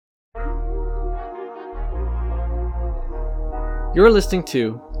You're listening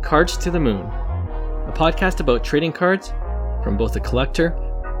to Cards to the Moon, a podcast about trading cards from both a collector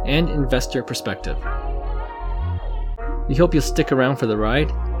and investor perspective. We hope you'll stick around for the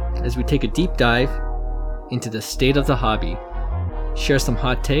ride as we take a deep dive into the state of the hobby, share some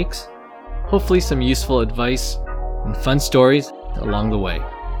hot takes, hopefully some useful advice, and fun stories along the way.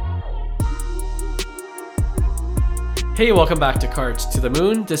 Hey, welcome back to Cards to the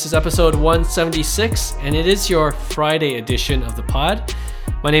Moon. This is episode 176, and it is your Friday edition of the pod.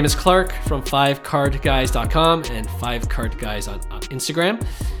 My name is Clark from 5cardguys.com and 5cardguys on Instagram.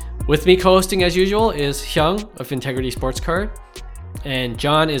 With me co-hosting as usual is Hyung of Integrity Sports Card. And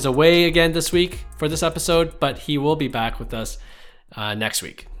John is away again this week for this episode, but he will be back with us next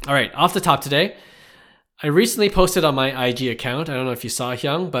week. All right, off the top today, I recently posted on my IG account. I don't know if you saw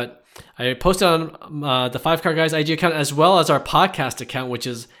Hyung, but I posted on the 5 Card Guys IG account as well as our podcast account, which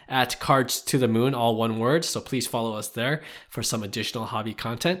is at Cards to the Moon, all one word. So please follow us there for some additional hobby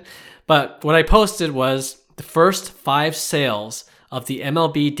content. But what I posted was the first 5 sales of the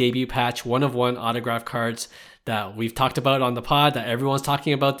MLB debut patch 1/1 autograph cards that we've talked about on the pod, that everyone's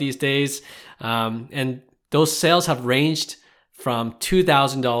talking about these days. And those sales have ranged from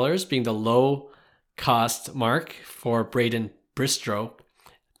 $2,000 being the low cost mark for Braden Bristro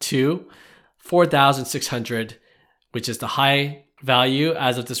to $4,600, which is the high value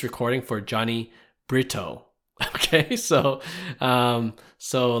as of this recording for Johnny Brito. Okay, so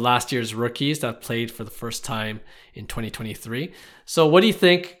last year's rookies that played for the first time in 2023. So what do you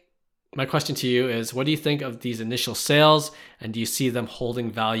think? My question to you is, what do you think of these initial sales, and do you see them holding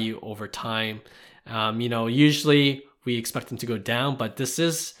value over time? Usually we expect them to go down, but this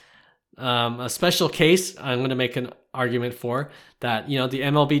is a special case. I'm going to make an argument for that. The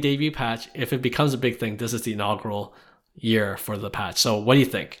MLB debut patch, if it becomes a big thing, this is the inaugural year for the patch. So what do you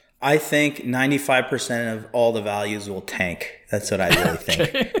think? I think 95% of all the values will tank. That's what I really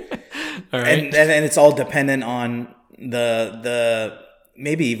think. All right. And it's all dependent on the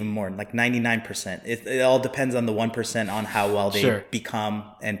maybe even more, like 99%. It all depends on the 1% on how well they become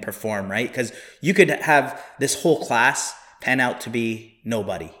and perform, right? Because you could have this whole class pan out to be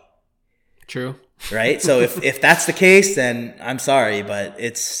nobody. True. Right? So if that's the case, then I'm sorry, but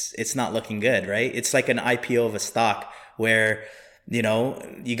it's not looking good, right? It's like an IPO of a stock where,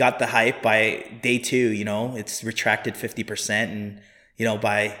 you got the hype by day 2, it's retracted 50%, and,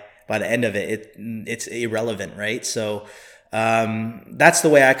 by the end of it, it's irrelevant, right? So that's the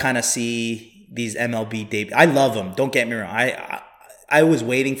way I kind of see these MLB debuts. I love them. Don't get me wrong. I was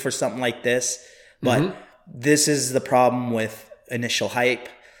waiting for something like this, but this is the problem with initial hype.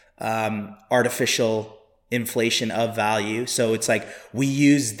 Artificial inflation of value. So it's like we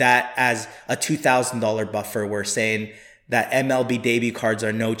use that as a $2,000 buffer. We're saying that MLB debut cards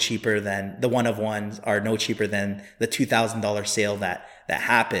are no cheaper than the one-of-ones, are no cheaper than the $2,000 sale that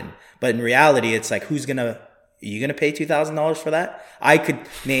happened. But in reality, it's like, are you going to pay $2,000 for that? I could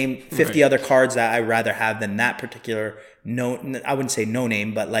name 50 other cards that I'd rather have than that particular, I wouldn't say no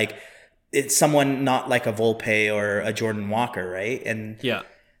name, but like it's someone not like a Volpe or a Jordan Walker, right? And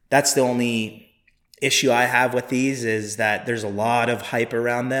that's the only issue I have with these, is that there's a lot of hype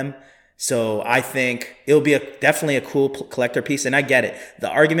around them. So I think it'll be definitely a cool collector piece. And I get it. The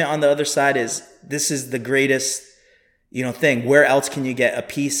argument on the other side is this is the greatest, thing. Where else can you get a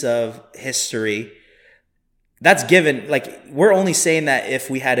piece of history? That's given. Like, we're only saying that if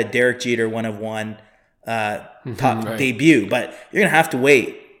we had a Derek Jeter 1/1 top debut, but you're going to have to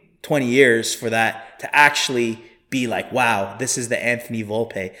wait 20 years for that to actually be like, wow, this is the Anthony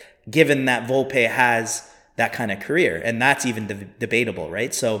Volpe, given that Volpe has that kind of career. And that's even debatable,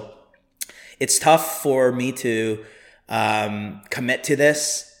 right? So it's tough for me to commit to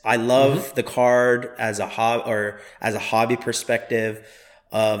this. I love the card as a hobby perspective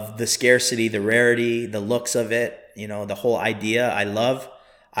of the scarcity, the rarity, the looks of it, the whole idea I love.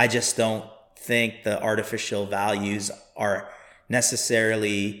 I just don't think the artificial values are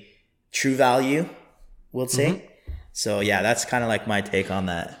necessarily true value, we'll say. So yeah, that's kind of like my take on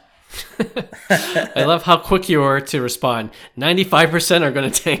that. I love how quick you are to respond. 95% are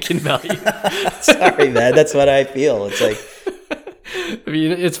going to tank in value. Sorry, man. That's what I feel. It's like,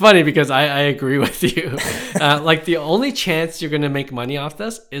 it's funny because I agree with you. Like, the only chance you're going to make money off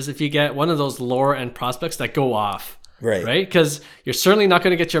this is if you get one of those lower end prospects that go off. Right? Because you're certainly not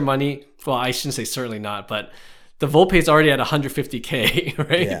going to get your money. Well, I shouldn't say certainly not, but the Volpe is already at 150K,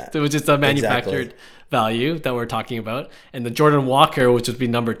 right? Yeah, which is the manufactured value that we're talking about. And the Jordan Walker, which would be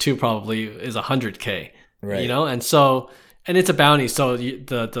number 2 probably, is 100K, right? And so, and it's a bounty. So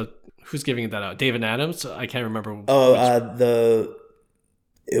the who's giving that out? David Adams? I can't remember.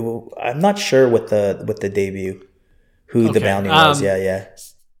 I'm not sure with the debut. who the bounty was. Yeah.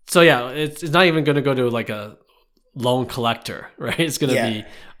 So yeah, it's not even going to go to like a lone collector, right? It's going to be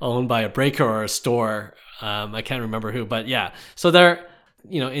owned by a breaker or a store. I can't remember who, but yeah. So there,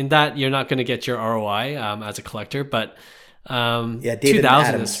 in that you're not going to get your ROI as a collector, but David 2000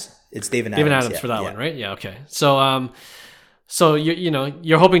 Adams. It's David Adams for that one, right? Yeah, okay. So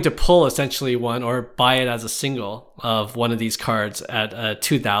you're hoping to pull essentially one or buy it as a single of one of these cards at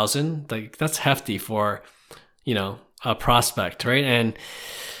 2000. Like that's hefty for a prospect, right? And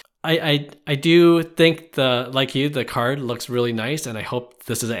I do think the card looks really nice, and I hope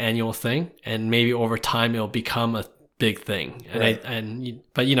this is an annual thing, and maybe over time it'll become a big thing. And right.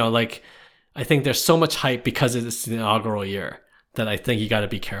 I think there's so much hype because it's the inaugural year that I think you got to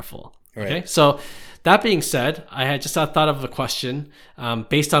be careful. Right. Okay, so that being said, I had just thought of a question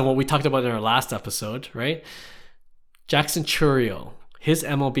based on what we talked about in our last episode, right? Jackson Chourio, his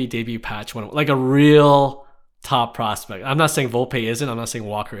MLB debut patch, like a real top prospect. I'm not saying Volpe isn't. I'm not saying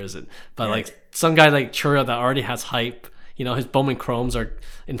Walker isn't. But like some guy like Chourio that already has hype. His Bowman Chromes are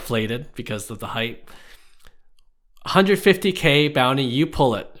inflated because of the hype. $150K bounty, you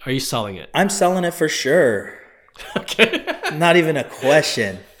pull it. Are you selling it? I'm selling it for sure. Okay. Not even a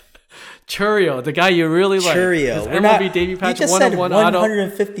question. Chourio, the guy you really like. Chourio. His MLB debut patch, you just said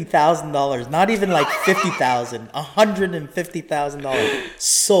 $150,000, not even like $50,000.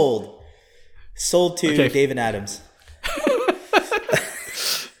 $150,000 sold to David Adams.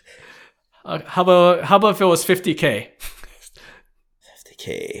 How about if it was $50K?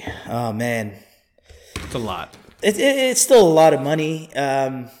 $50K. Oh man, it's a lot. It's still a lot of money.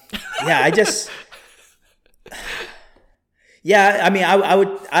 I mean,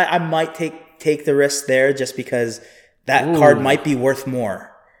 I might take the risk there just because that card might be worth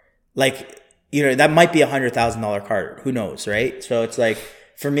more. Like, that might be $100,000 card. Who knows, right? So it's like,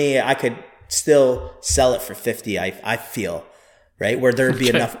 for me, I could still sell it for 50. I feel, right, where there'd be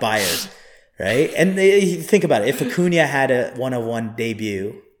enough buyers, right? And think about it. If Acuna had a 1-of-1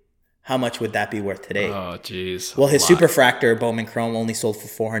 debut, how much would that be worth today? Oh, geez. Well, his Superfractor Bowman Chrome only sold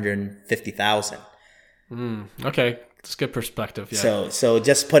for $450,000. Okay, that's good perspective. Yeah. So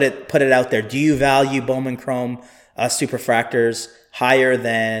just put it out there. Do you value Bowman Chrome Superfractors higher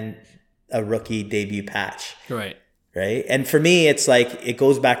than a rookie debut patch? Right. Right. And for me, it's like it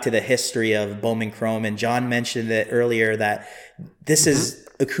goes back to the history of Bowman Chrome. And John mentioned it earlier that this is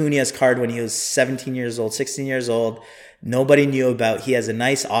Acuna's card when he was 17 years old, 16 years old. Nobody knew about. He has a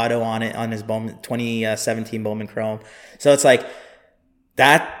nice auto on it on his Bowman 2017 Bowman Chrome. So it's like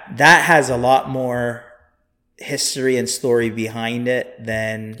that has a lot more history and story behind it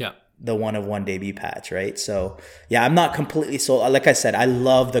than the 1-of-1 debut patch, right? So yeah, I'm not completely sold. Like I said, I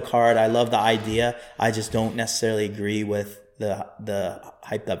love the card, I love the idea. I just don't necessarily agree with the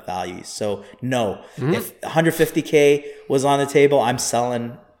hyped up values. So no, if 150K was on the table, I'm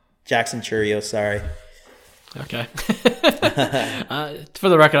selling Jackson Chourio. Sorry. Okay. For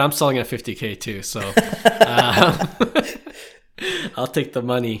the record, I'm selling at 50K too. So I'll take the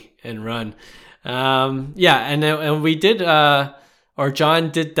money and run. And we did, or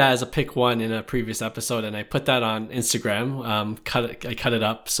John did that as a pick one in a previous episode, and I put that on Instagram. I cut it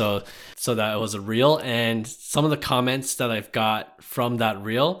up so that it was a reel, and some of the comments that I've got from that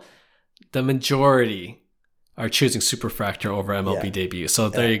reel, the majority are choosing Superfractor over MLB debut. So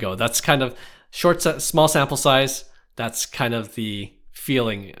there you go. That's kind of small sample size. That's kind of the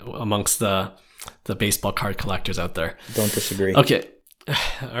feeling amongst the baseball card collectors out there. Don't disagree. Okay.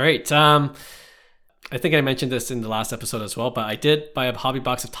 All right. I think I mentioned this in the last episode as well, but I did buy a hobby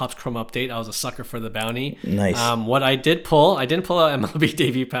box of Topps Chrome Update. I was a sucker for the bounty. Nice. What I didn't pull an MLB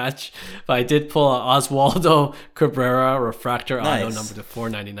debut patch, but I did pull a Oswaldo Cabrera refractor auto number to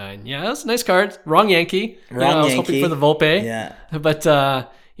 $4.99. Yeah, that's a nice card. Wrong Yankee. I was hoping for the Volpe. Yeah. But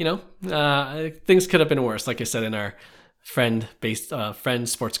things could have been worse, like I said in our friend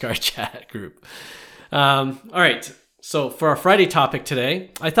sports card chat group. All right. So for our Friday topic today,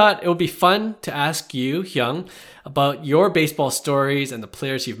 I thought it would be fun to ask you, Hyung, about your baseball stories and the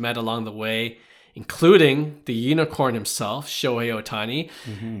players you've met along the way, including the unicorn himself, Shohei Ohtani.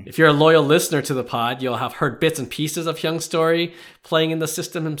 If you're a loyal listener to the pod, you'll have heard bits and pieces of Hyung's story, playing in the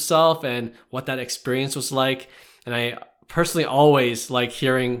system himself, and what that experience was like. And I personally always like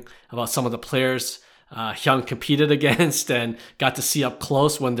hearing about some of the players Hyung competed against and got to see up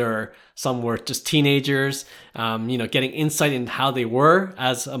close when some were just teenagers, getting insight in how they were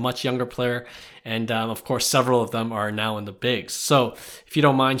as a much younger player. And of course, several of them are now in the bigs. So if you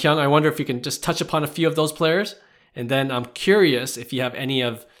don't mind, Hyung, I wonder if you can just touch upon a few of those players. And then I'm curious if you have any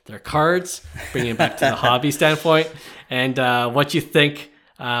of their cards, bringing it back to the hobby standpoint, and what you think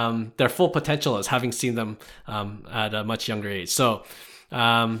their full potential is, having seen them at a much younger age. So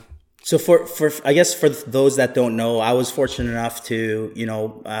so for I guess for those that don't know, I was fortunate enough to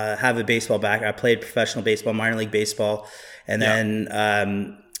have a baseball background. I played professional baseball, minor league baseball, and then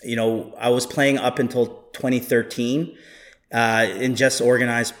I was playing up until 2013 in just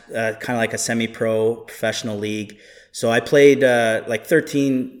organized kind of like a semi-pro professional league. So I played like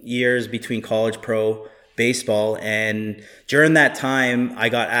 13 years between college, pro baseball, and during that time I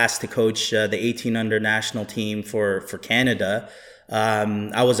got asked to coach the 18 under national team for Canada.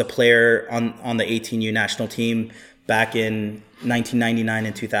 I was a player on the 18U national team back in 1999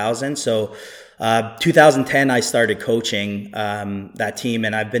 and 2000. So 2010 I started coaching that team,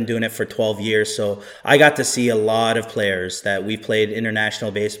 and I've been doing it for 12 years. So I got to see a lot of players that we played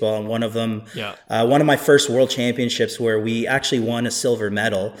international baseball, and one of them, one of my first world championships, where we actually won a silver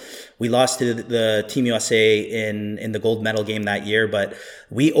medal. We lost to the Team USA in the gold medal game that year, but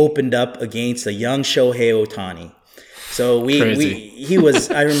we opened up against a young Shohei Ohtani. So he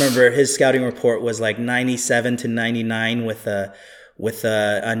was, I remember his scouting report was like 97 to 99 with a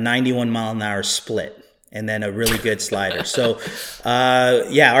 91 mile an hour split, and then a really good slider. So,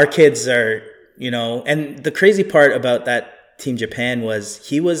 our kids are, and the crazy part about that Team Japan was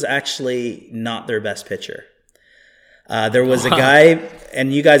he was actually not their best pitcher. There was a guy,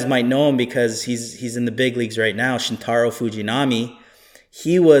 and you guys might know him because he's in the big leagues right now, Shintaro Fujinami.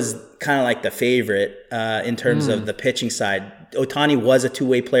 He was kind of like the favorite in terms of the pitching side. Ohtani was a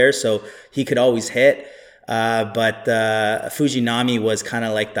two-way player, so he could always hit. But Fujinami was kind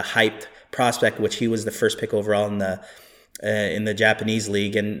of like the hyped prospect, which he was the first pick overall in the Japanese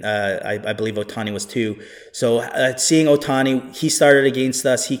league, and I believe Ohtani was too. So seeing Ohtani, he started against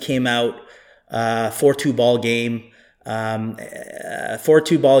us. He came out 4-2 ball game,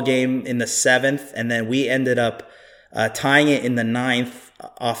 4-2 ball game in the 7th, and then we ended up tying it in the 9th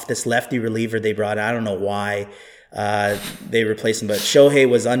off this lefty reliever they brought. I don't know why they replaced him, but Shohei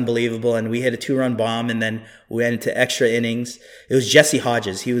was unbelievable, and we hit a 2-run bomb, and then we went into extra innings. It was Jesse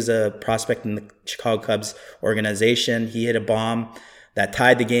Hodges. He was a prospect in the Chicago Cubs organization. He hit a bomb that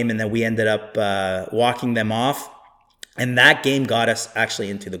tied the game, and then we ended up walking them off, and that game got us actually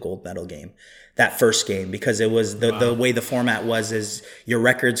into the gold medal game. That first game, because it was the way the format is your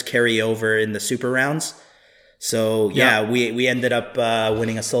records carry over in the super rounds. So we ended up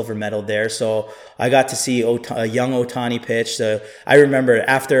winning a silver medal there. So I got to see a young Ohtani pitch. So I remember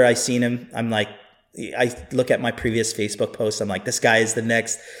after I seen him, I'm like, I look at my previous Facebook posts. I'm like, this guy is the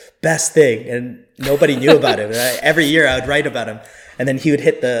next best thing, and nobody knew about him. Every year I would write about him, and then he would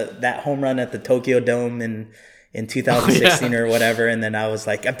hit that home run at the Tokyo Dome in 2016 or whatever. And then I was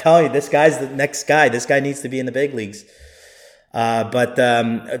like, I'm telling you, this guy's the next guy. This guy needs to be in the big leagues. But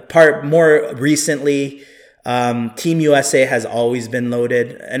more recently, Team USA has always been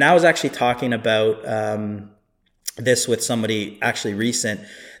loaded. And I was actually talking about this with somebody actually recent.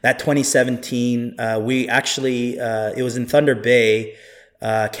 That 2017, we actually, it was in Thunder Bay,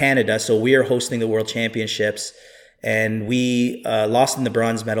 Canada. So we are hosting the World Championships. And we lost in the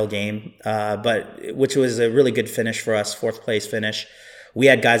bronze medal game, but which was a really good finish for us, 4th place finish. We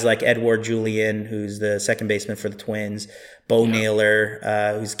had guys like Edward Julian, who's the second baseman for the Twins, Bo Naylor,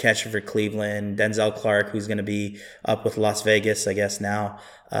 who's catcher for Cleveland, Denzel Clark, who's going to be up with Las Vegas, I guess now.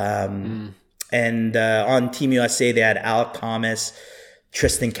 And on Team USA, they had Alec Thomas,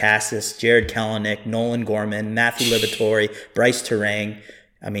 Tristan Cassis, Jared Kelenic, Nolan Gorman, Matthew Liberatore, Bryce Terang.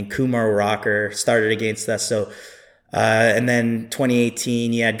 I mean, Kumar Rocker started against us. So, and then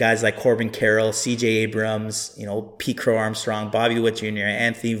 2018, you had guys like Corbin Carroll, CJ Abrams, Pete Crow Armstrong, Bobby Witt Jr.,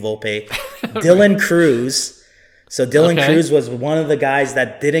 Anthony Volpe, Dylan Cruz. So Dylan Cruz was one of the guys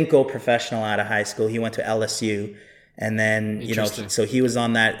that didn't go professional out of high school. He went to LSU, and then so he was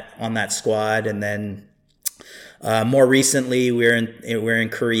on that squad. And then more recently, we're in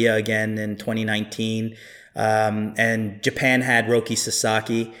Korea again in 2019, and Japan had Roki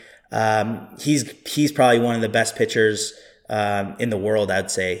Sasaki. He's probably one of the best pitchers in the world,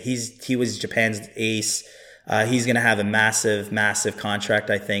 I'd say. He was Japan's ace. He's going to have a massive contract,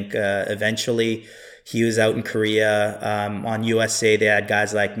 I think, eventually. He was out in Korea. On USA, they had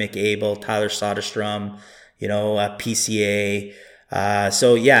guys like Mick Abel, Tyler Soderstrom, PCA.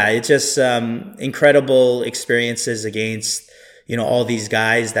 So yeah, it's just incredible experiences against all these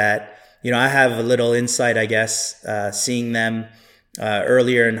guys that I have a little insight, I guess, seeing them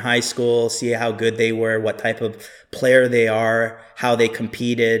earlier in high school, see how good they were, what type of player they are, how they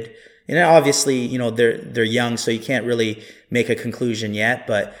competed. And obviously, they're young, so you can't really make a conclusion yet.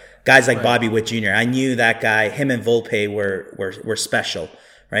 But guys like Bobby Witt Jr., I knew that guy, him and Volpe were special,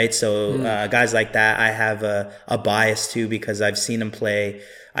 right? So guys like that, I have a bias to because I've seen them play.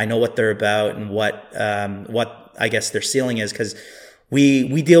 I know what they're about and what I guess their ceiling is, because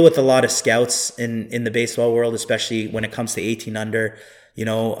we deal with a lot of scouts in the baseball world, especially when it comes to 18 under.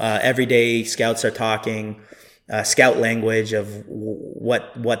 Every day scouts are talking scout language of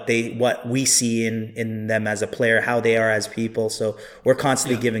what we see in them as a player, how they are as people. So we're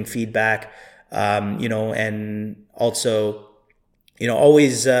constantly giving feedback, and also,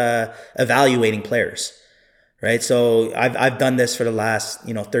 always evaluating players, right? So I've done this for the last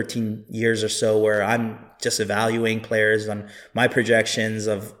 13 years or so, where I'm just evaluating players on my projections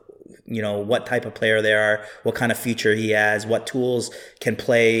of what type of player they are, what kind of future he has, what tools can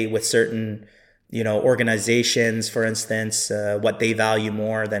play with certain organizations, for instance, what they value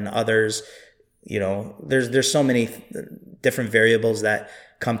more than others. There's so many different variables that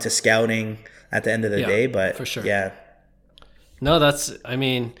come to scouting at the end of the day, but for sure. Yeah. No,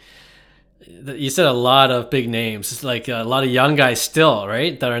 you said a lot of big names. It's like a lot of young guys still,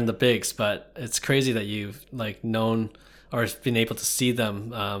 right, that are in the bigs, but it's crazy that you've known or been able to see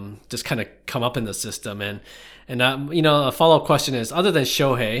them just kind of come up in the system. And a follow-up question is, other than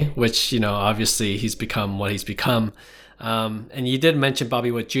Shohei, which, obviously he's become what he's become, and you did mention Bobby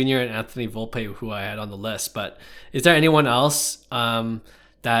Witt Jr. and Anthony Volpe, who I had on the list, but is there anyone else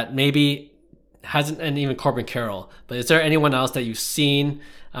that maybe hasn't, and even Corbin Carroll, but is there anyone else that you've seen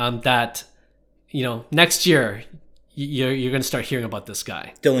that, next year you're going to start hearing about this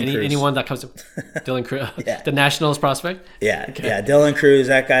guy? Dylan Cruz. Anyone that comes to Dylan Cruz, the Nationals prospect? Yeah. Dylan Cruz,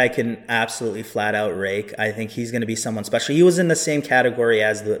 that guy can absolutely flat out rake. I think he's going to be someone special. He was in the same category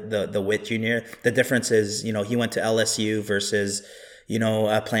as the Witt Jr. The difference is, he went to LSU versus,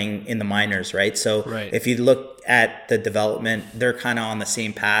 playing in the minors, right? So if you look at the development, they're kind of on the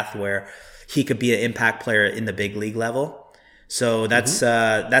same path where he could be an impact player in the big league level. So that's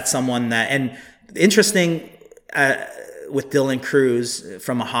someone that, and interesting with Dylan Cruz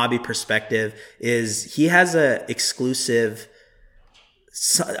from a hobby perspective is he has a exclusive,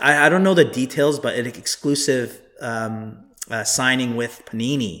 I don't know the details, but an exclusive signing with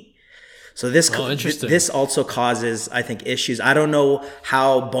Panini. So this also causes, I think, issues. I don't know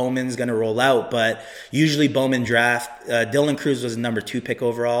how Bowman's going to roll out, but usually Bowman draft, Dylan Cruz was the number 2 pick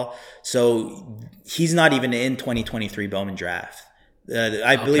overall. So he's not even in 2023 Bowman draft.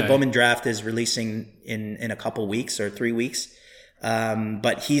 I believe Bowman draft is releasing in a couple weeks or 3 weeks.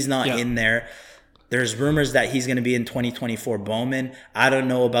 But he's not in there. There's rumors that he's going to be in 2024 Bowman. I don't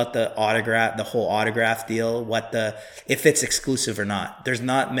know about the whole autograph deal, if it's exclusive or not. There's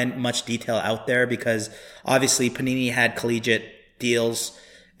not much detail out there because obviously Panini had collegiate deals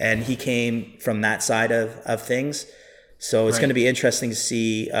and he came from that side of things. So it's going to be interesting to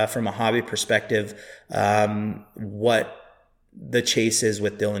see from a hobby perspective what the chase is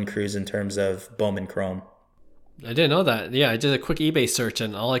with Dylan Cruz in terms of Bowman Chrome. I didn't know that. Yeah, I did a quick eBay search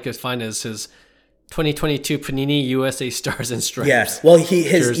and all I could find is his 2022 Panini USA Stars and Stripes. Yes, well, he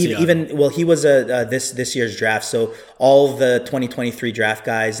was this year's draft. So all of the 2023 draft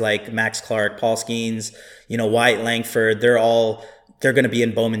guys like Max Clark, Paul Skeens, Wyatt Langford, they're going to be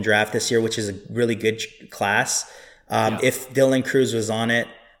in Bowman draft this year, which is a really good class. If Dylan Cruz was on it,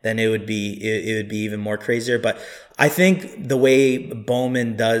 then it would be even more crazier. But I think the way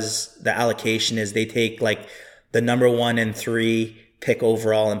Bowman does the allocation is they take like the number 1 and 3 pick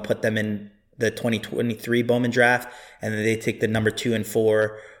overall and put them in the 2023 Bowman draft, and then they take the number 2 and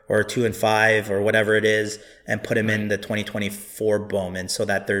 4 or 2 and 5 or whatever it is and put them in the 2024 Bowman so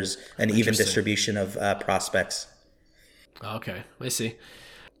that there's an even distribution of prospects. Okay, I see.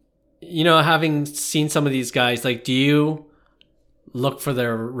 Having seen some of these guys, do you look for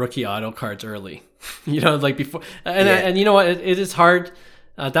their rookie auto cards early? Before, and you know what, it is hard.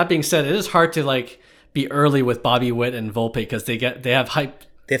 That being said, it is hard to be early with Bobby Witt and Volpe because they have hype.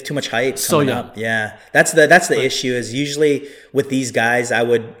 They have too much hype coming up. Yeah, that's the issue. Is usually with these guys, I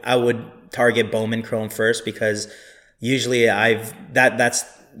would target Bowman Chrome first because usually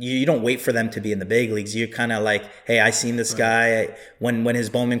you don't wait for them to be in the big leagues. You're kind of like, hey, I seen this guy. When his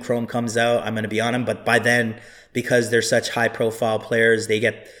Bowman Chrome comes out, I'm going to be on him. But by then, because they're such high profile players, they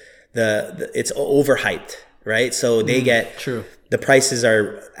get it's overhyped, right? So they get true. The prices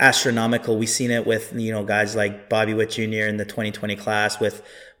are astronomical. We've seen it with guys like Bobby Witt Jr. in the 2020 class with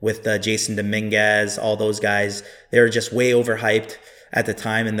Jason Dominguez, all those guys. They were just way overhyped at the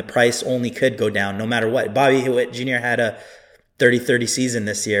time, and the price only could go down no matter what. Bobby Witt Jr. had a 30-30 season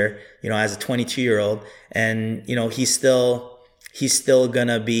this year, as a 22-year-old, and he's still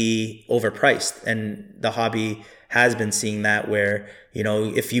gonna be overpriced, and the hobby has been seeing that where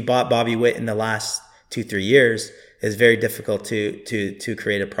if you bought Bobby Witt in the last 2-3 years is very difficult to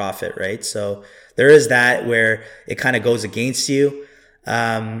create a profit, right? So there is that where it kind of goes against you.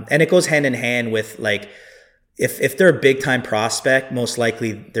 And it goes hand in hand with like, if they're a big time prospect, most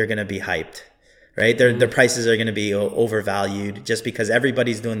likely they're going to be hyped, right? Their prices are going to be overvalued just because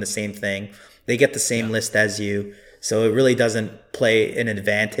everybody's doing the same thing. They get the same list as you. So it really doesn't play an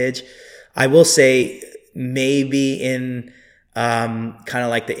advantage. I will say maybe in kind of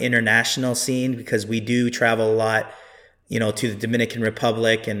like the international scene, because we do travel a lot, you know, to the Dominican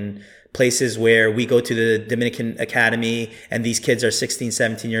Republic and places where we go to the Dominican Academy and these kids are 16,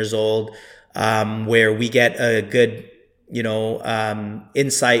 17 years old, where we get a good, you know,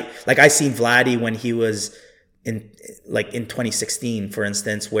 insight. Like I seen Vladdy when he was in 2016, for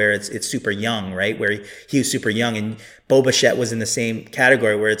instance, where it's super young, right? Where he was super young, and Bo Bichette was in the same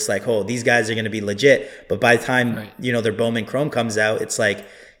category where it's like, oh, these guys are going to be legit. But by the time, you know, their Bowman Chrome comes out, it's like,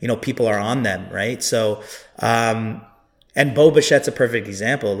 you know, people are on them, right? So, and Bo Bichette's a perfect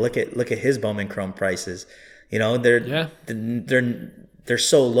example. Look at his Bowman Chrome prices. You know, they're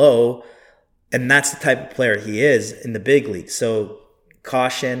so low, and that's the type of player he is in the big league. So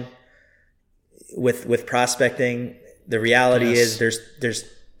caution with prospecting. The reality is there's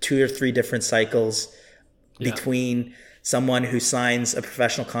 2 or 3 different cycles between someone who signs a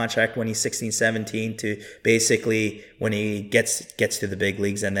professional contract when he's 16, 17 to basically when he gets to the big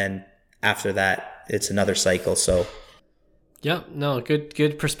leagues, and then after that it's another cycle. So yeah, no,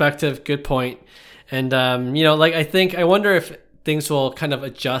 good perspective, good point. And you know, like I wonder if things will kind of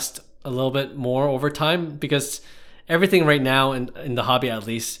adjust a little bit more over time, because everything right now in the hobby, at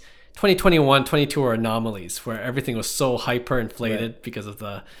least 2021, 22 are anomalies where everything was so hyperinflated because of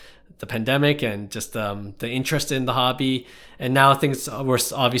the pandemic and just the interest in the hobby. And now we're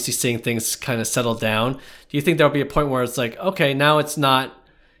obviously seeing things kind of settle down. Do you think there'll be a point where it's like, okay, now it's not,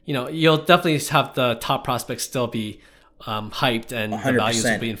 you know, you'll definitely have the top prospects still be hyped and 100%. The values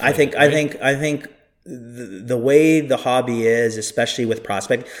will be inflated? I think the way the hobby is, especially with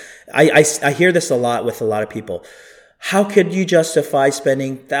prospect, I hear this a lot with a lot of people. How could you justify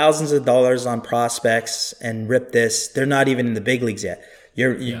spending thousands of dollars on prospects and rip this? They're not even in the big leagues yet.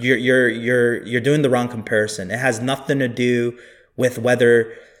 You're doing the wrong comparison. It has nothing to do with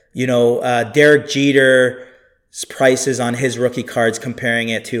whether, you know, Derek Jeter's prices on his rookie cards, comparing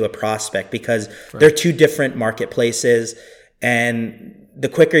it to a prospect, because they're 2 different marketplaces. And the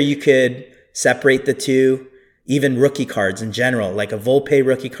quicker you could separate the 2, even rookie cards in general, like a Volpe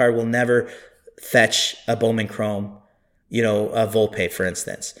rookie card will never fetch a Bowman Chrome, you know, a Volpe, for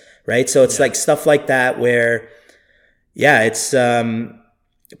instance, right? So it's like stuff like that where, it's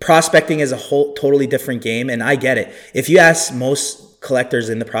prospecting is a whole totally different game. And I get it. If you ask most collectors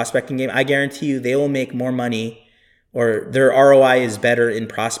in the prospecting game, I guarantee you they will make more money, or their ROI is better in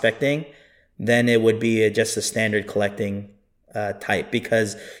prospecting than it would be just a standard collecting type,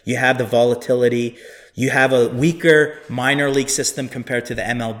 because you have the volatility. You have a weaker minor league system compared to the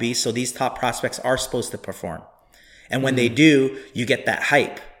MLB. So these top prospects are supposed to perform. And when they do, you get that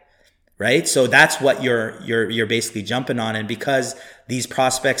hype, right? So that's what you're basically jumping on. And because these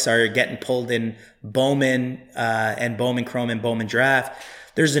prospects are getting pulled in Bowman, and Bowman Chrome and Bowman Draft,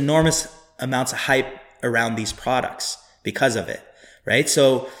 there's enormous amounts of hype around these products because of it, right?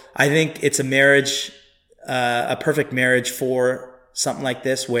 So I think it's a marriage, a perfect marriage for something like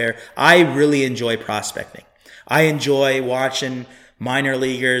this, where I really enjoy prospecting. I enjoy watching minor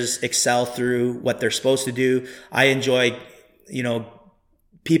leaguers excel through what they're supposed to do. I enjoy, you know,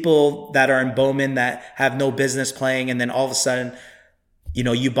 people that are in Bowman that have no business playing, and then all of a sudden, you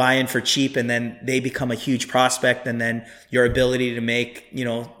know, you buy in for cheap, and then they become a huge prospect, and then your ability to make, you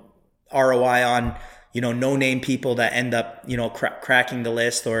know, ROI on, you know, no-name people that end up, you know, cracking the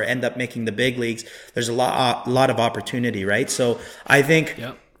list or end up making the big leagues. There's a lot of opportunity, right? So I think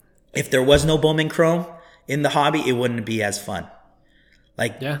if there was no Bowman Chrome in the hobby, it wouldn't be as fun.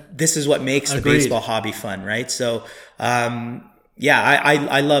 Like, this is what makes the baseball hobby fun, right? So,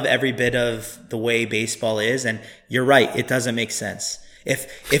 I love every bit of the way baseball is, and you're right, it doesn't make sense.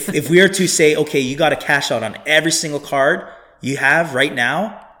 If we were to say, okay, you got to cash out on every single card you have right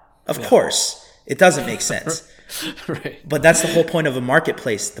now, of course, it doesn't make sense. Right. But that's the whole point of a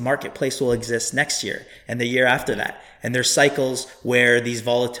marketplace. The marketplace will exist next year and the year after that. And there's cycles where these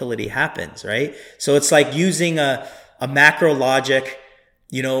volatility happens, right? So it's like using a macro logic,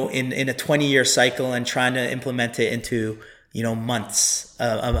 you know, in a 20-year cycle and trying to implement it into, you know, months,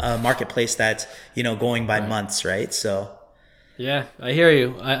 a marketplace that's, you know, going by months, right? So. Yeah, I hear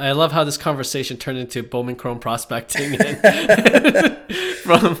you. I love how this conversation turned into Bowman Chrome prospecting and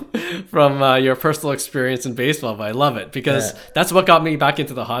from your personal experience in baseball, but I love it because that's what got me back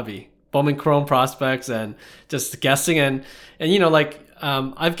into the hobby. Bowman Chrome prospects and just guessing. And like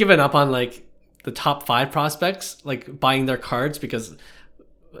I've given up on like the top 5 prospects, like buying their cards, because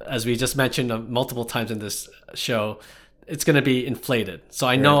as we just mentioned multiple times in this show, it's going to be inflated. So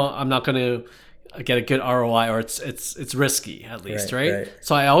I know I'm not going to get a good ROI, or it's risky at least, right?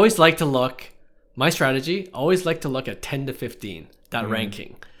 So I always like to look, my strategy, always like to look at 10 to 15, that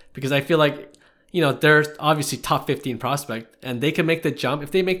ranking, because I feel like, they're obviously top 15 prospect and they can make the jump.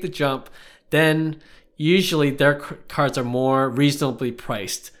 If they make the jump, then usually their cards are more reasonably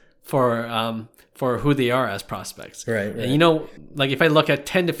priced for who they are as prospects. Right. And like if I look at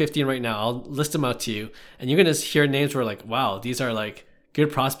 10 to 15 right now, I'll list them out to you and you're going to hear names where like, wow, these are like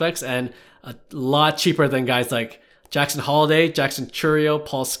good prospects and a lot cheaper than guys like Jackson Holliday, Jackson Churio,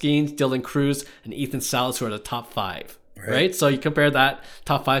 Paul Skeens, Dylan Cruz, and Ethan Salas, who are the top 5. Right? So you compare that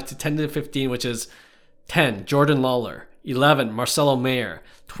top 5 to 10 to 15, which is 10, Jordan Lawler, 11, Marcelo Mayer,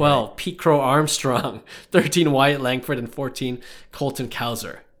 12, Pete Crow Armstrong, 13, Wyatt Langford, and 14, Colton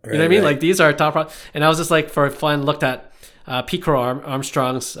Cowser. You know what I mean? Like these are top. And I was just like, for fun, looked at Pete Crow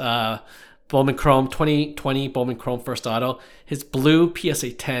Armstrong's Bowman Chrome 2020 Bowman Chrome first auto. His blue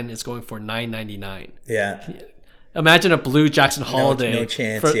PSA 10 is going for $9.99. Yeah. Imagine a blue Jackson Holiday. No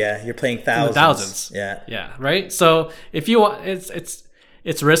chance. You're playing thousands. Yeah. Right. So if you want,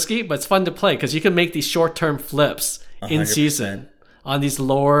 it's risky, but it's fun to play because you can make these short-term flips 100%. In season on these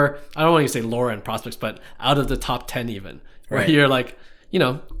lower. I don't want to say lower end prospects, but out of the top 10 even. Where you're like,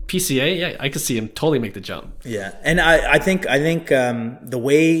 PCA. Yeah, I could see him totally make the jump. Yeah, and I think the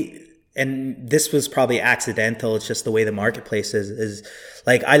way. And this was probably accidental. It's just the way the marketplace is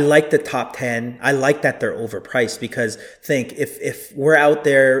like, I like the top 10. I like that they're overpriced because think if we're out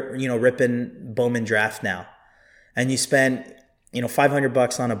there, ripping Bowman draft now and you spend,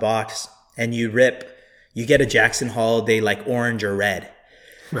 $500 on a box and you get a Jackson Holiday, like orange or red.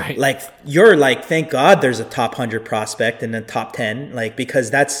 Right. Like you're like, thank God there's a top 100 prospect and a top 10, like, because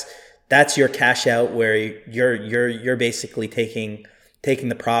that's your cash out where you're basically taking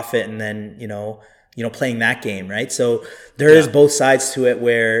the profit and then, playing that game, right? So there is both sides to it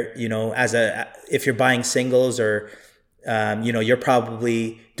where, if you're buying singles or, you're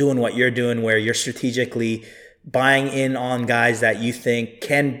probably doing what you're doing where you're strategically buying in on guys that you think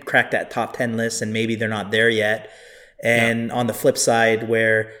can crack that top 10 list and maybe they're not there yet. And on the flip side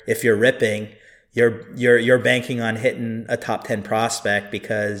where if you're ripping, you're banking on hitting a top 10 prospect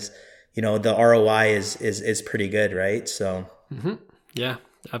because, the ROI is pretty good, right? So. Mm-hmm. Yeah,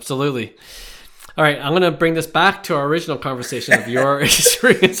 absolutely. All right, I'm going to bring this back to our original conversation of your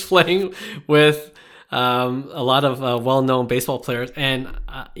experience playing with a lot of well-known baseball players. And,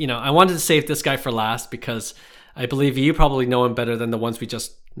 I wanted to save this guy for last because I believe you probably know him better than the ones we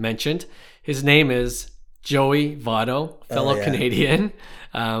just mentioned. His name is Joey Votto, fellow Canadian,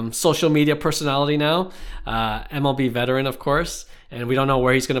 social media personality now, MLB veteran, of course. And we don't know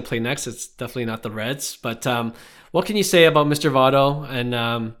where he's going to play next. It's definitely not the Reds. But what can you say about Mr. Votto?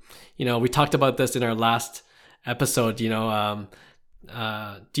 And, we talked about this in our last episode. Do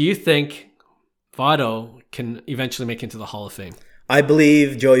you think Votto can eventually make it into the Hall of Fame? I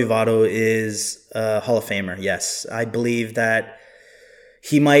believe Joey Votto is a Hall of Famer, yes. I believe that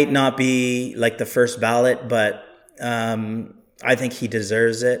he might not be like the first ballot, but I think he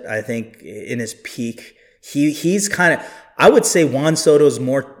deserves it. I think in his peak, he's kind of... I would say Juan Soto is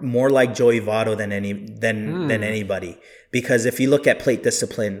more like Joey Votto than anybody, because if you look at plate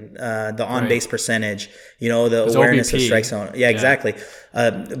discipline, the on base percentage, the his awareness OBP. Of strike zone, exactly.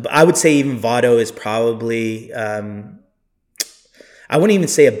 I would say even Votto is probably I wouldn't even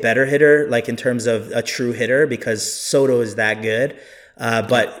say a better hitter, like in terms of a true hitter, because Soto is that good.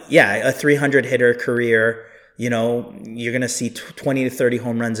 But yeah, a 300 hitter career, you're gonna see 20 to 30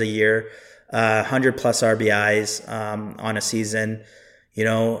 home runs a year. 100 plus RBIs on a season,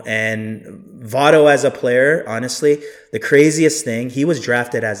 and Votto as a player, honestly, the craziest thing, he was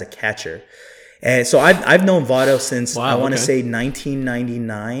drafted as a catcher. And so I've known Votto since, I want to say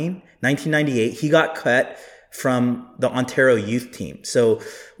 1998. He got cut from the Ontario youth team. So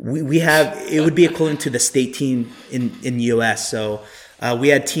we have, it would be equivalent to the state team in US. So we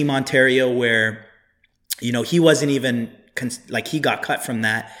had Team Ontario where, he wasn't even, he got cut from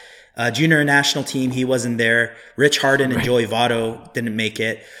that. Junior national team, he wasn't there. Rich Harden and Joey Votto didn't make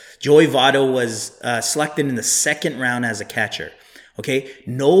it. Joey Votto was selected in the second round as a catcher. Okay,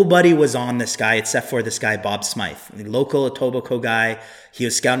 nobody was on this guy except for this guy, Bob Smythe, the local Etobicoke guy. He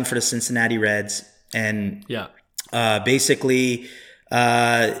was scouting for the Cincinnati Reds, and basically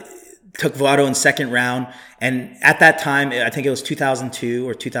took Votto in second round. And at that time, I think it was 2002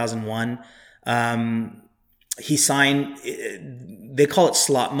 or 2001, he signed. they call it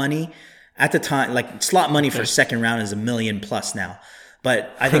slot money. At the time, like slot money for second round is $1 million plus now.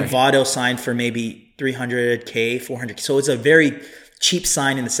 But I think Votto signed for maybe $300K, $400K. So it's a very cheap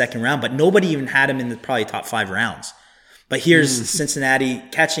sign in the second round, but nobody even had him in the probably top 5 rounds. But here's Cincinnati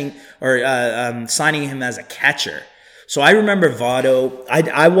catching or signing him as a catcher. So I remember Votto.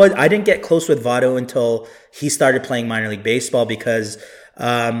 I didn't get close with Votto until he started playing minor league baseball because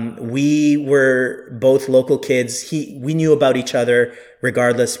we were both local kids. We knew about each other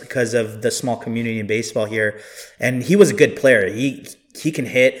regardless because of the small community in baseball here. And he was a good player. He can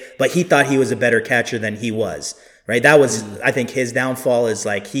hit, but he thought he was a better catcher than he was. Right? That was I think his downfall is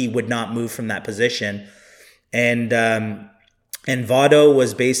like he would not move from that position. And Votto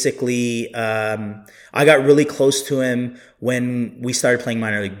was basically, I got really close to him when we started playing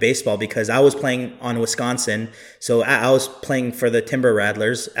minor league baseball because I was playing on Wisconsin. So I was playing for the Timber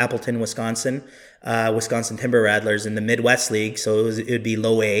Rattlers, Appleton, Wisconsin Timber Rattlers in the Midwest League. So it would be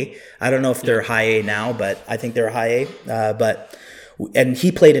low A. I don't know if they're high A now, but I think they're high A. And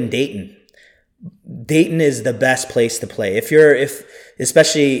he played in Dayton. Dayton is the best place to play.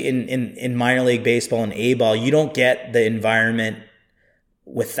 Especially in minor league baseball and A-ball, you don't get the environment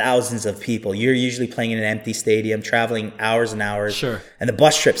with thousands of people. You're usually playing in an empty stadium, traveling hours and hours. Sure. And the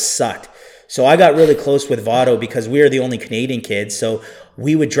bus trips sucked. So I got really close with Votto because we were the only Canadian kids. So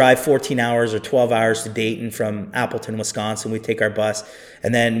we would drive 14 hours or 12 hours to Dayton from Appleton, Wisconsin. We'd take our bus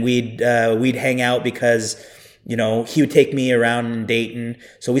and then we'd hang out because he would take me around in Dayton.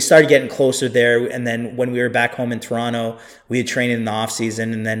 So we started getting closer there. And then when we were back home in Toronto, we had trained in the off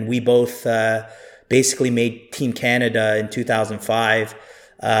season. And then we both basically made Team Canada in 2005.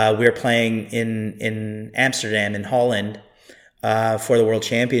 We were playing in Amsterdam, in Holland, for the World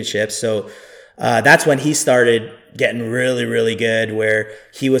Championship. So that's when he started getting really, really good, where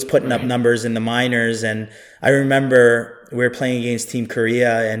he was putting up numbers in the minors. And I remember we were playing against Team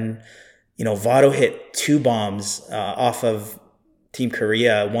Korea and Votto hit 2 bombs off of Team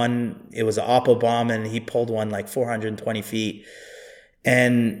Korea. One, it was an Oppo bomb, and he pulled one like 420 feet.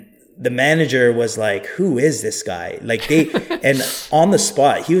 And the manager was like, "Who is this guy?" Like and on the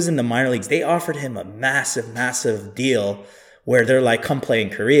spot, he was in the minor leagues. They offered him a massive, massive deal where they're like, "Come play in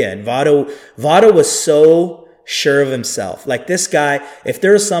Korea." And Votto was so sure of himself. Like this guy, if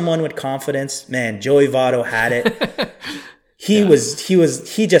there was someone with confidence, man, Joey Votto had it. He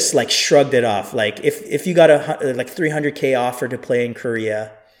just like shrugged it off. Like if you got a like $300K offer to play in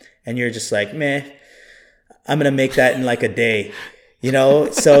Korea and you're just like, man, I'm going to make that in like a day,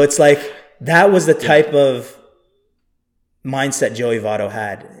 So it's like, that was the type of mindset Joey Votto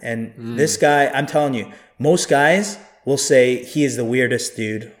had. And this guy, I'm telling you, most guys will say he is the weirdest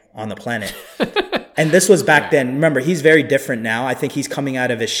dude on the planet. And this was back then. Remember, he's very different now. I think he's coming out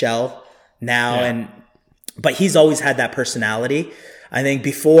of his shell now but he's always had that personality. I think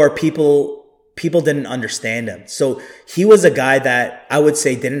before people didn't understand him. So he was a guy that I would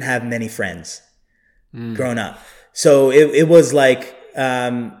say didn't have many friends growing up. So it was like,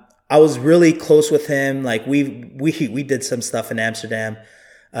 I was really close with him. Like we did some stuff in Amsterdam.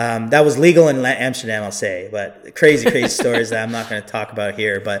 That was legal in Amsterdam, I'll say, but crazy stories that I'm not going to talk about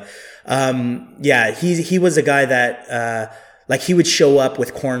here. But, he was a guy that, like he would show up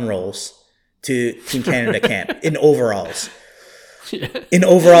with cornrows to Team Canada camp in overalls. In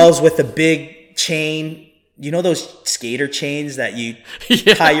overalls with a big chain. Those skater chains that you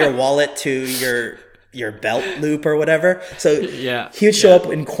tie your wallet to your belt loop or whatever. So he would show up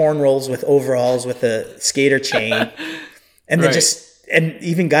in cornrows with overalls with a skater chain. And then and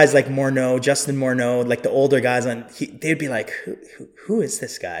even guys like Justin Morneau, like the older guys they'd be like, who is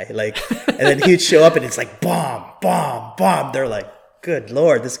this guy? Like, and then he would show up and it's like, bomb, bomb, bomb. They're like, good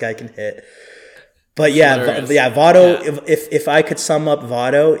Lord, this guy can hit. But Votto, if I could sum up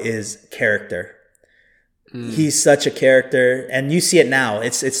Votto, is character. He's such a character, and you see it now.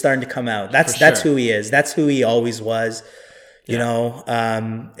 It's starting to come out. That's who he is. That's who he always was. You know.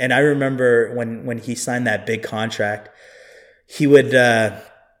 And I remember when he signed that big contract, he'd be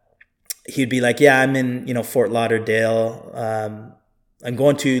like, "Yeah, I'm in Fort Lauderdale. I'm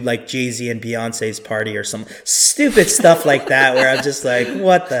going to like Jay-Z and Beyonce's party or some stupid stuff like that." Where I'm just like,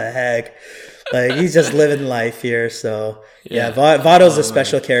 "What the heck?" Like he's just living life here. So Votto's a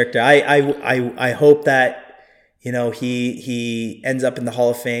special character. I hope that he ends up in the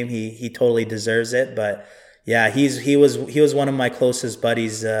Hall of Fame. He totally deserves it. But yeah, he was one of my closest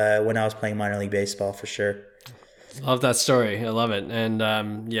buddies when I was playing minor league baseball for sure. Love that story. I love it. And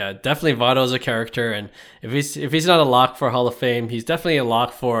definitely Votto's a character. And if he's not a lock for Hall of Fame, he's definitely a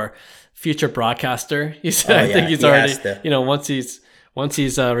lock for future broadcaster. I think he's already once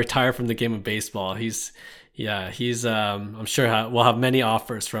he's retired from the game of baseball, he's Yeah, he's. I'm sure we'll have many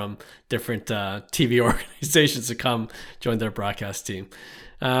offers from different TV organizations to come join their broadcast team.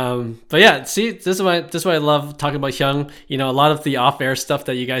 But yeah, see, this is why I love talking about Hyung. You know, a lot of the off-air stuff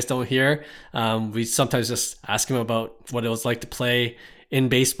that you guys don't hear. We sometimes just ask him about what it was like to play in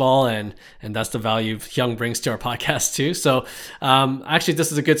baseball, and that's the value Hyung brings to our podcast too. So actually,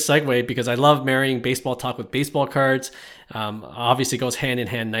 this is a good segue because I love marrying baseball talk with baseball cards. Obviously goes hand in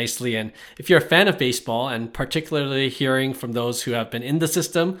hand nicely. And if you're a fan of baseball, and particularly hearing from those who have been in the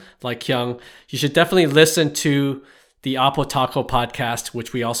system like Hyung, you should definitely listen to the Apo Taco podcast,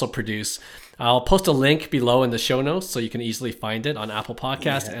 which we also produce. I'll post a link below in the show notes so you can easily find it on Apple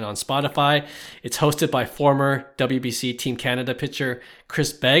Podcast and on Spotify. It's hosted by former WBC Team Canada pitcher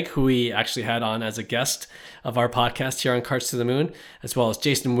Chris Begg, who we actually had on as a guest of our podcast here on Cards to the Moon, as well as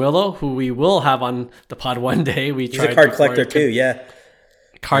Jason Willow, who we will have on the pod one day. He's a card collector too, yeah.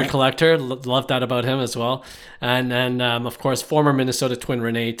 Card collector, love that about him as well. And then, of course, former Minnesota Twin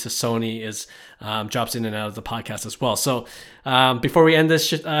Renee Tassoni drops in and out of the podcast as well. So before we end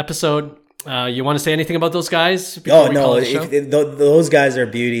this episode, you want to say anything about those guys? Oh no, those guys are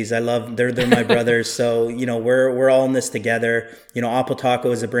beauties. I love they're my brothers. So you know we're all in this together. You know, Apple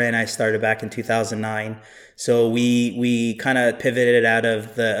Taco is a brand I started back in 2009. So we kind of pivoted out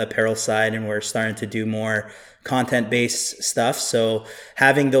of the apparel side and we're starting to do more content-based stuff. So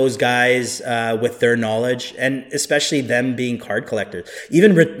having those guys with their knowledge, and especially them being card collectors,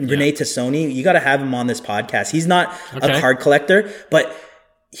 even Renee Tassoni, you got to have him on this podcast. He's not a card collector, but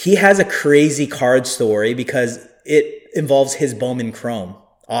he has a crazy card story because it involves his Bowman Chrome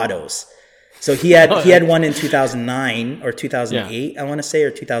autos. So he had one in 2009 or 2008, I want to say, or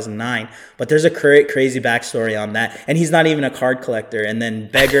 2009. But there's a crazy backstory on that, and he's not even a card collector. And then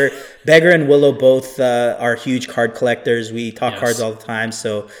Beggar and Willow both are huge card collectors. We talk cards all the time,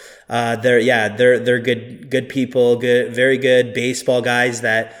 so they're good people, very good baseball guys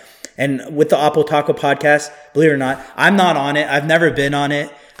that. And with the Apo Taco podcast, believe it or not, I'm not on it. I've never been on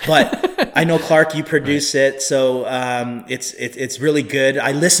it. But I know, Clark, you produce it, so it's really good.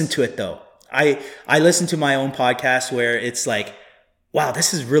 I listen to it though. I listen to my own podcast where it's like, wow,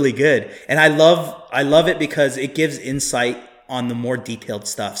 this is really good, and I love it because it gives insight on the more detailed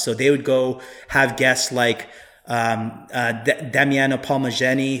stuff. So they would go have guests like Damiano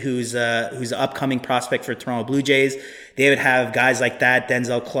Palmageni, who's an upcoming prospect for Toronto Blue Jays. They would have guys like that,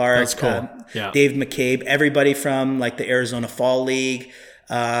 Denzel Clark, that's cool. Dave McCabe, everybody from like the Arizona Fall League.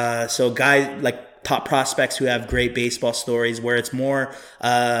 So guys like top prospects who have great baseball stories where it's more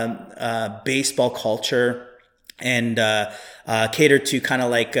baseball culture and cater to kind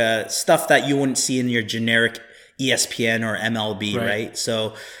of like stuff that you wouldn't see in your generic ESPN or MLB, right?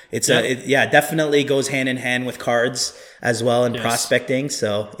 So it's definitely goes hand in hand with cards as well and prospecting.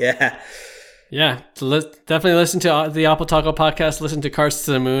 So definitely listen to the Apple Taco podcast, listen to Cards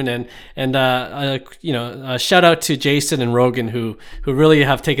to the Moon, and shout out to Jason and Rogan who really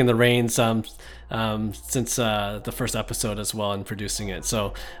have taken the reins since the first episode as well in producing it.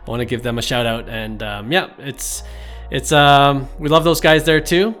 So I want to give them a shout out, and it's we love those guys there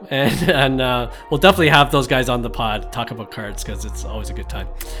too, and we'll definitely have those guys on the pod talk about cards because it's always a good time.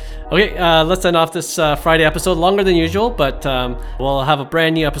 Okay, let's end off this Friday episode, longer than usual, but we'll have a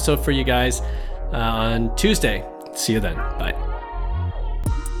brand new episode for you guys on Tuesday. See you then. Bye.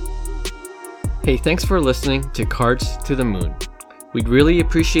 Hey, thanks for listening to Cards to the Moon. We'd really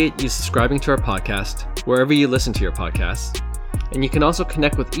appreciate you subscribing to our podcast wherever you listen to your podcasts. And you can also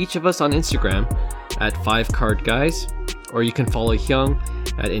connect with each of us on Instagram at 5cardguys, or you can follow Hyung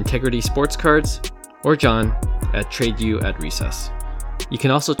at Integrity Sports Cards, or John at TradeU at Recess. You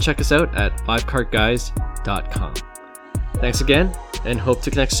can also check us out at 5cardguys.com. Thanks again, and hope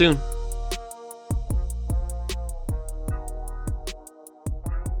to connect soon.